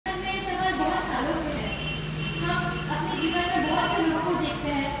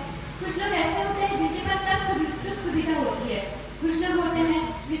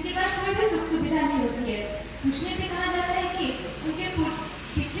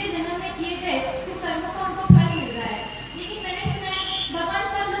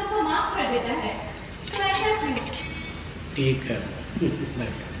ठीक है।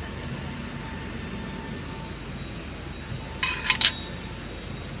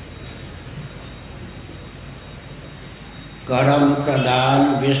 कर्म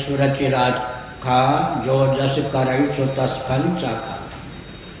प्रदान विश्व रचि राखा, जो जस करई सो तस फल चाखा।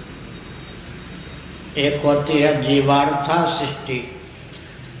 एक होती है जीवार्था सृष्टि।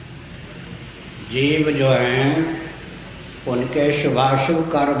 जीव जो हैं उनके शुभाशुभ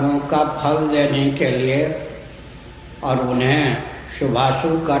कर्मों का फल देने के लिए और उन्हें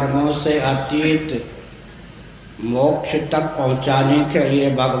शुभाशुभ कर्मों से अतीत मोक्ष तक पहुंचाने के लिए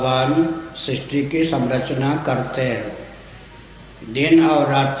भगवान सृष्टि की संरचना करते हैं। दिन और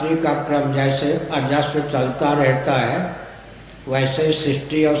रात्रि का क्रम जैसे अजस्र चलता रहता है, वैसे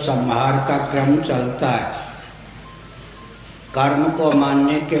सृष्टि और संहार का क्रम चलता है। कर्म को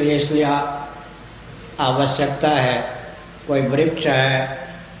मानने के लिए इसलिए आवश्यकता है। कोई वृक्ष है,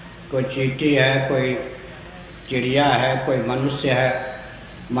 कोई चींटी है, कोई चिड़िया है, कोई मनुष्य है।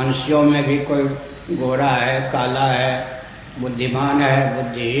 मनुष्यों में भी कोई गोरा है, काला है, बुद्धिमान है,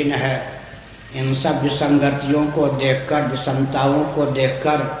 बुद्धिहीन है। इन सब विसंगतियों को देखकर, विषमताओं को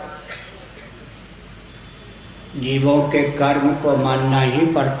देखकर जीवों के कर्म को मानना ही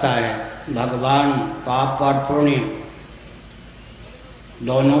पड़ता है। भगवान पाप और पुण्य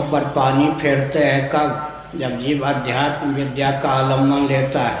दोनों पर पानी फेरते हैं कब? जब जीव अध्यात्म विद्या का अवलंबन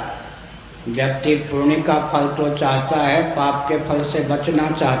लेता है। व्यक्ति पुण्य का फल तो चाहता है, पाप के फल से बचना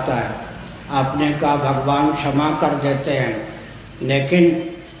चाहता है। आपने कहा भगवान क्षमा कर देते हैं, लेकिन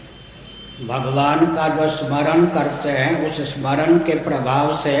भगवान का जो स्मरण करते हैं, उस स्मरण के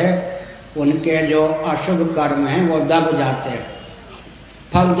प्रभाव से उनके जो अशुभ कर्म हैं वो दब जाते हैं,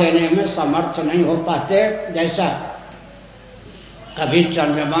 फल देने में समर्थ नहीं हो पाते। जैसा अभी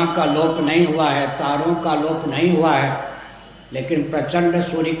चंद्रमा का लोप नहीं हुआ है, तारों का लोप नहीं हुआ है, लेकिन प्रचंड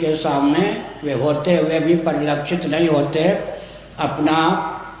सूर्य के सामने वे होते हुए भी परिलक्षित नहीं होते, अपना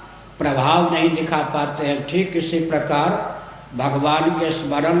प्रभाव नहीं दिखा पाते हैं। ठीक इसी प्रकार भगवान के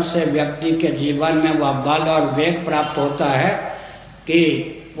स्मरण से व्यक्ति के जीवन में वह बल और वेग प्राप्त होता है कि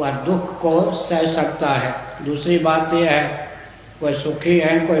वह दुख को सह सकता है। दूसरी बात यह है, कोई सुखी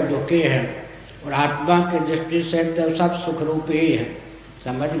है, कोई दुखी है, और आत्मा की दृष्टि से तो सब सुखरूप ही है।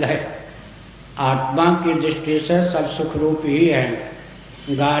 समझ गए? आत्मा की दृष्टि से सब सुखरूप ही है।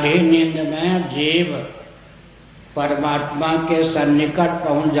 गाढ़ी नींद में जीव परमात्मा के सन्निकट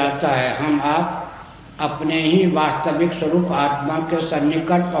पहुंच जाता है। हम आप अपने ही वास्तविक स्वरूप आत्मा के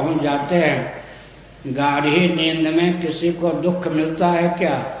सन्निकट पहुंच जाते हैं। गाढ़ी नींद में किसी को दुख मिलता है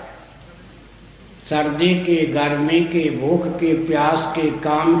क्या? सर्दी की, गर्मी की, भूख की, प्यास की,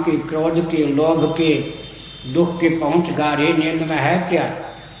 काम की, क्रोध की, लोभ की, दुख की पहुंच गाढ़ी नींद में है क्या?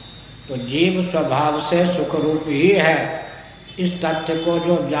 तो जीव स्वभाव से सुखरूप ही है। इस तथ्य को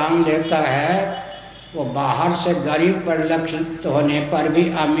जो जान लेता है वो बाहर से गरीब परिलक्षित होने पर भी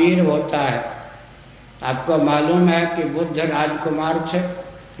अमीर होता है। आपको मालूम है कि बुद्ध राजकुमार थे,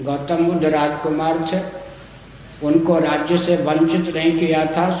 गौतम बुद्ध राजकुमार थे, उनको राज्य से वंचित नहीं किया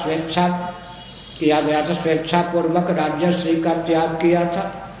था, स्वेच्छा किया गया था, स्वेच्छा पूर्वक राज्यश्री का त्याग किया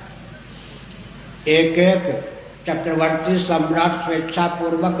था। एक एक चक्रवर्ती सम्राट स्वेच्छा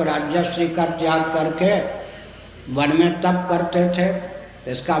पूर्वक राज्यश्री का त्याग करके वन में तप करते थे।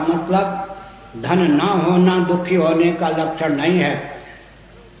 इसका मतलब धन न होना दुखी होने का लक्षण नहीं है,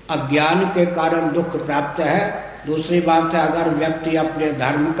 अज्ञान के कारण दुख प्राप्त है। दूसरी बात है, अगर व्यक्ति अपने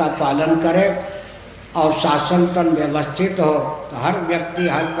धर्म का पालन करे और शासन तंत्र व्यवस्थित हो तो हर व्यक्ति,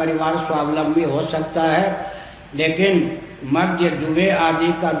 हर परिवार स्वावलंबी हो सकता है। लेकिन मद्य, जुए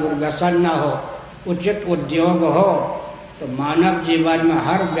आदि का दुर्व्यसन न हो, उचित उद्योग हो, तो मानव जीवन में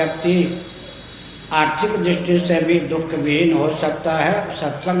हर व्यक्ति आर्थिक दृष्टि से भी दुख विहीन हो सकता है।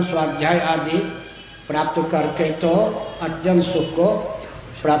 सत्संग, स्वाध्याय आदि प्राप्त करके तो अत्यंत सुख को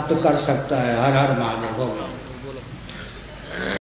प्राप्त कर सकता है। हर हर महादेव।